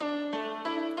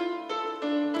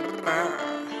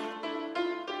BRR.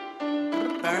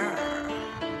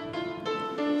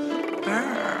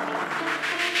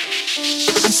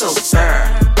 I'm so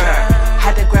burr.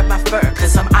 Had to grab my fur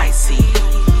cause I'm icy.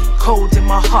 Cold in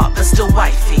my heart but still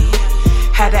wifey.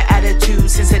 Had an attitude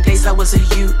since the days I was a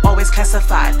youth. Always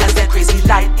classified as that crazy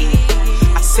lighty.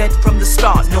 I said from the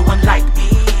start no one liked me.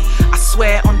 I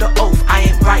swear on the oath I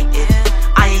ain't writing,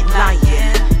 I ain't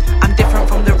lying. I'm different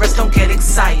from the rest, don't get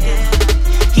excited.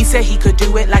 He said he could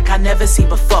do it like I never seen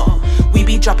before. We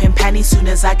be dropping panties soon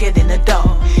as I get in the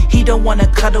door. He don't wanna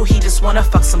cuddle, he just wanna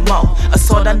fuck some more. A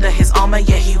sword under his armor,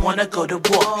 yeah, he wanna go to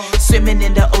war. Swimming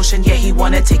in the ocean, yeah, he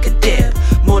wanna take a dip.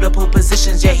 Multiple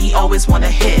positions, yeah, he always wanna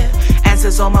hit.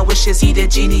 Answers all my wishes, he the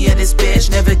genie of this bitch.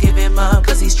 Never give him up,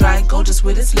 cause he's trying gorgeous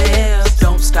with his lips.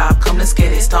 Don't stop, come let's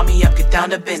get it. Start me up, get down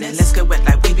to business. Let's get wet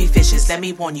like we be fishes. Let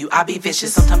me warn you, I be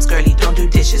vicious. Sometimes girly, don't do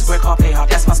dishes. Work hard, play hard,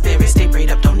 that's my spirit. Stay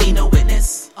prayed up, don't need no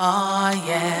witness. Oh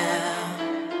yeah.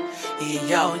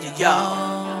 Yo, yo,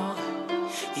 yo.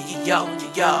 Yo, yo,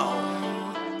 yo.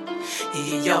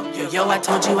 Yo, yo, yo. I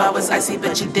told you I was icy,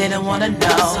 but you didn't wanna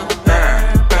know.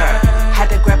 Burr. Had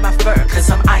to grab my fur, cause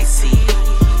I'm icy.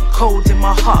 Cold in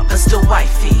my heart, but still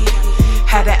wifey.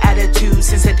 Had an attitude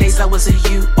since the days I was a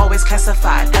youth. Always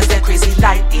classified as that crazy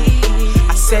lighty.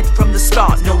 I said from the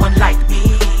start, no one liked me.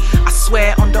 I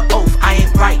swear on the oath, I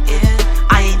ain't writing,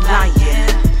 I ain't lying.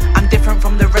 I'm different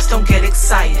from the rest, don't get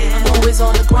excited. I'm always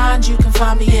on the grind, you can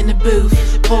find me in the booth.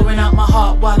 Pouring out my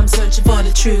heart while I'm searching for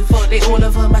the truth. They all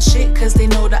over my shit cause they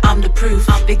know that I'm the proof.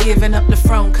 They giving up the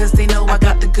throne cause they know I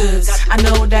got the goods. I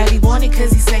know that he want it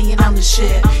cause he's saying I'm the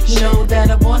shit. He know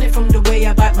that I want it from the way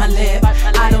I bite my lip.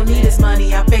 I don't need his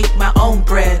money, I bake my own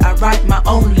bread. I write my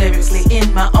own lyrics, lay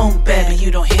in my own bed. But you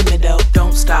don't hear me though,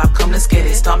 don't stop, come let's get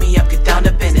it. Start me up, get down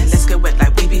to business. Let's get wet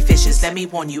like we be fishes. Let me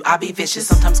warn you, I be vicious.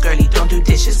 Sometimes girly, don't do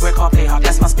dishes. Work hard, play hard,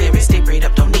 that's my spirit. Stay prayed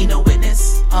up, don't need no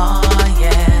witness. Oh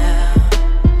yeah.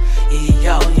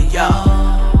 Yo, yo, yo.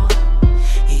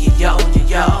 Yo, yo,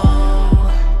 yo.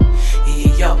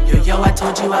 Yo, yo, yo. I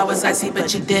told you I was icy,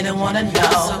 but you didn't wanna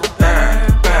know. Burr.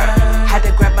 Had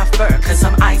to grab my fur, cause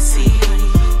I'm icy.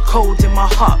 Cold in my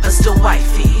heart, but still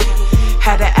wifey.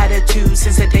 Had an attitude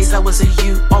since the days I was a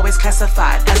youth. Always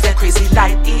classified as that crazy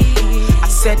lighty. I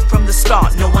said from the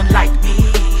start, no one liked me.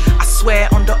 I swear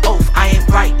on the oath, I ain't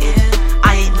writing,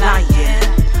 I ain't lying.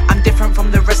 I'm different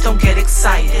from the rest, don't get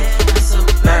excited. So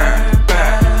burr.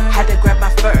 Had to grab my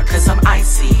fur, cause I'm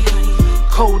icy.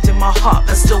 Cold in my heart,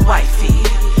 but still wifey.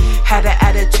 Had an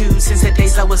attitude since the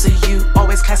days I was a youth.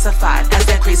 Always classified as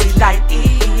that crazy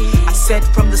lighty. I said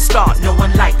from the start, no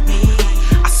one liked me.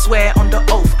 I swear on the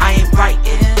oath, I ain't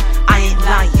writing, I ain't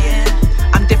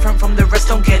lying. I'm different from the rest,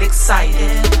 don't get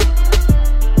excited.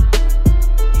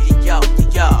 Yo,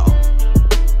 yo.